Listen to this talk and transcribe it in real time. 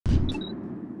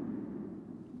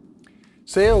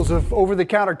Sales of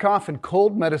over-the-counter cough and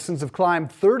cold medicines have climbed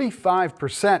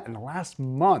 35% in the last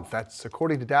month. That's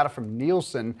according to data from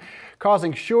Nielsen,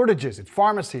 causing shortages at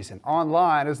pharmacies and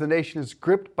online as the nation is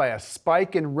gripped by a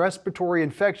spike in respiratory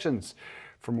infections.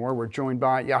 For more, we're joined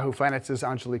by Yahoo Finance's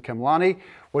Anjalee Khemlani.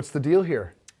 What's the deal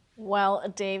here?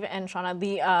 Well, Dave and Shauna,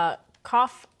 the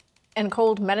cough and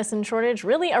cold medicine shortage,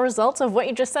 really a result of what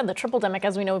you just said, the triple-demic,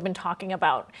 as we know we've been talking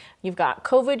about. You've got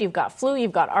COVID, you've got flu,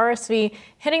 you've got RSV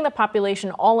hitting the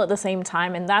population all at the same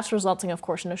time, and that's resulting, of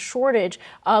course, in a shortage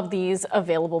of these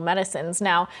available medicines.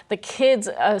 Now, the kids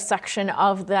section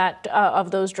of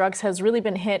those drugs has really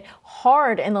been hit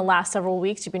hard in the last several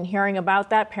weeks. You've been hearing about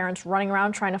that, parents running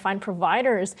around trying to find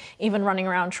providers, even running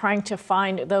around trying to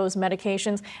find those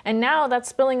medications. And now that's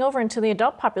spilling over into the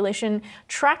adult population,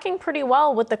 tracking pretty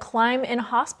well with the climb in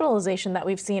hospitalization that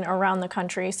we've seen around the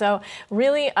country. So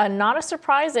really not a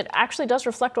surprise. It actually does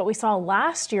reflect what we saw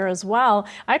last year as well.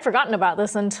 I'd forgotten about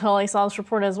this until I saw this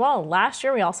report as well. Last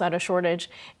year, we also had a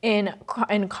shortage in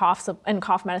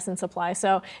cough medicine supply.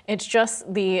 So it's just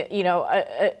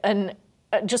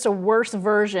just a worse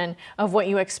version of what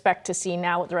you expect to see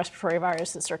now with the respiratory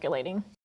viruses circulating.